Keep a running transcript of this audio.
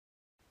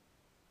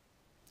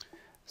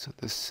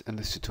In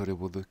this tutorial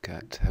we'll look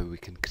at how we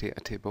can create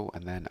a table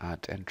and then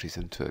add entries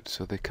into it.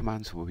 So the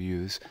commands we'll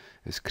use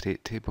is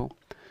create table.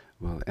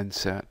 We'll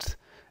insert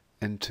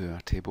into our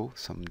table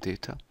some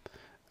data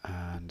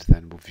and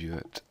then we'll view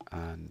it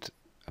and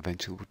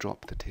eventually we'll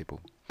drop the table.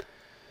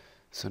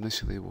 So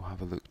initially we'll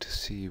have a look to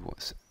see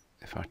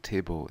if our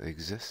table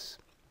exists,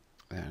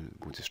 and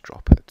we'll just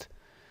drop it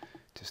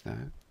just now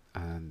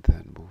and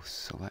then we'll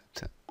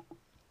select it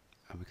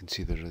and we can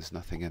see there is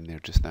nothing in there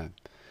just now.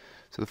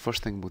 So the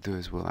first thing we'll do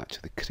is we'll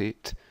actually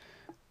create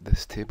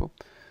this table.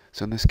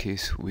 So in this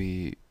case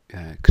we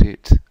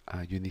create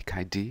a unique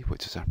ID,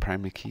 which is our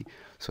primary key.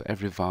 So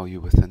every value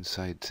within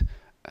inside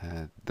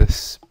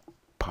this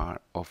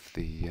part of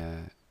the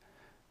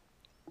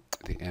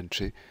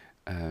entry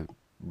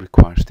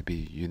requires to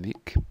be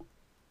unique,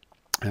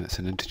 and it's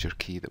an integer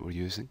key that we're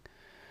using.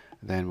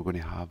 Then we're going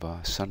to have a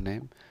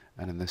surname,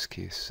 and in this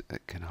case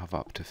it can have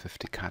up to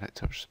 50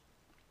 characters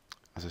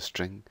as a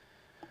string.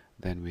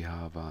 Then we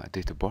have a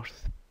date of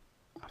birth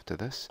after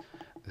this.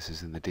 This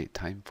is in the date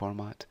time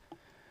format.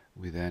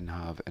 We then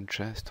have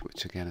interest,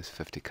 which again is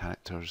 50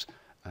 characters,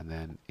 and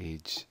then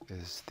age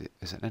is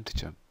an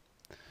integer.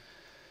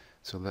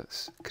 So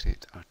let's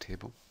create our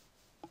table.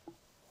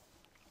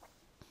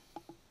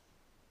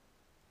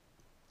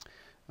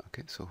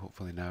 Okay, so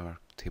hopefully now our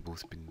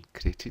table's been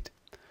created.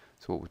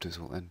 So what we'll do is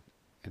we'll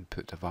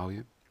input a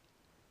value,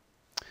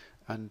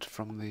 and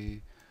from the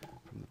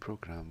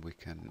program we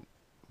can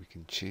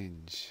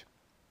change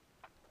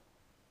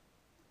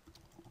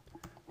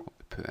what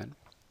we put in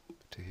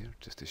to here,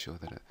 just to show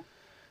that it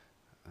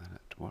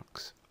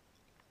works.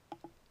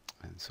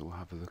 And so we'll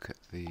have a look at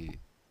the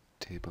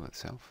table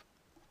itself.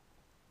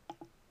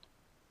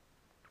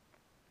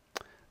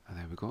 And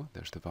there we go,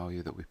 there's the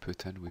value that we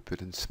put in. We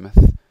put in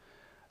Smith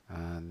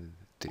and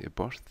date of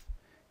birth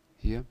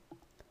here,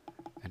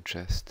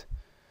 interest,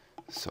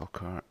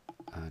 soccer,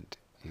 and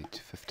age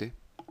 50.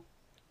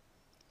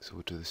 So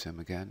we'll do the same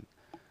again.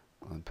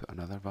 We'll input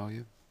another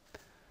value,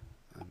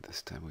 and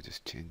this time we'll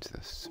just change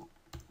this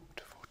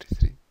to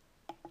 43.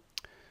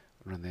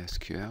 Run the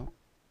SQL,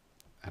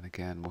 and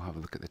again we'll have a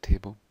look at the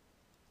table.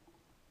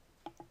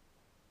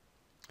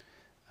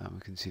 And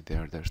we can see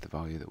there's the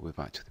value that we've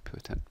actually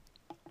put in.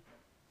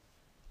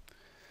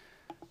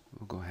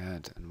 We'll go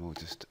ahead and we'll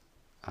just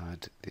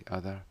add the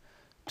other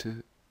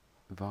two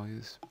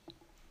values,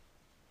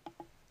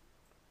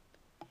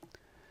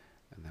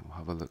 and then we'll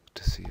have a look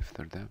to see if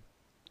they're there.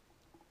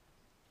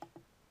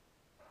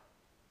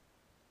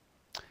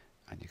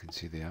 And you can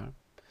see they are.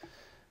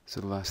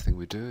 So the last thing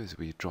we do is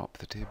we drop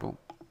the table,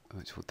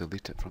 which will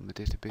delete it from the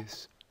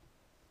database.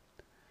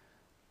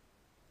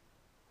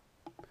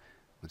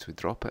 Once we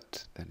drop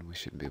it, then we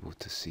shouldn't be able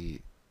to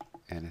see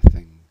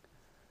anything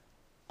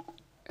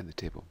in the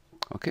table.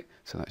 Okay,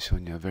 so that's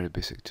showing you a very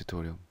basic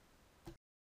tutorial.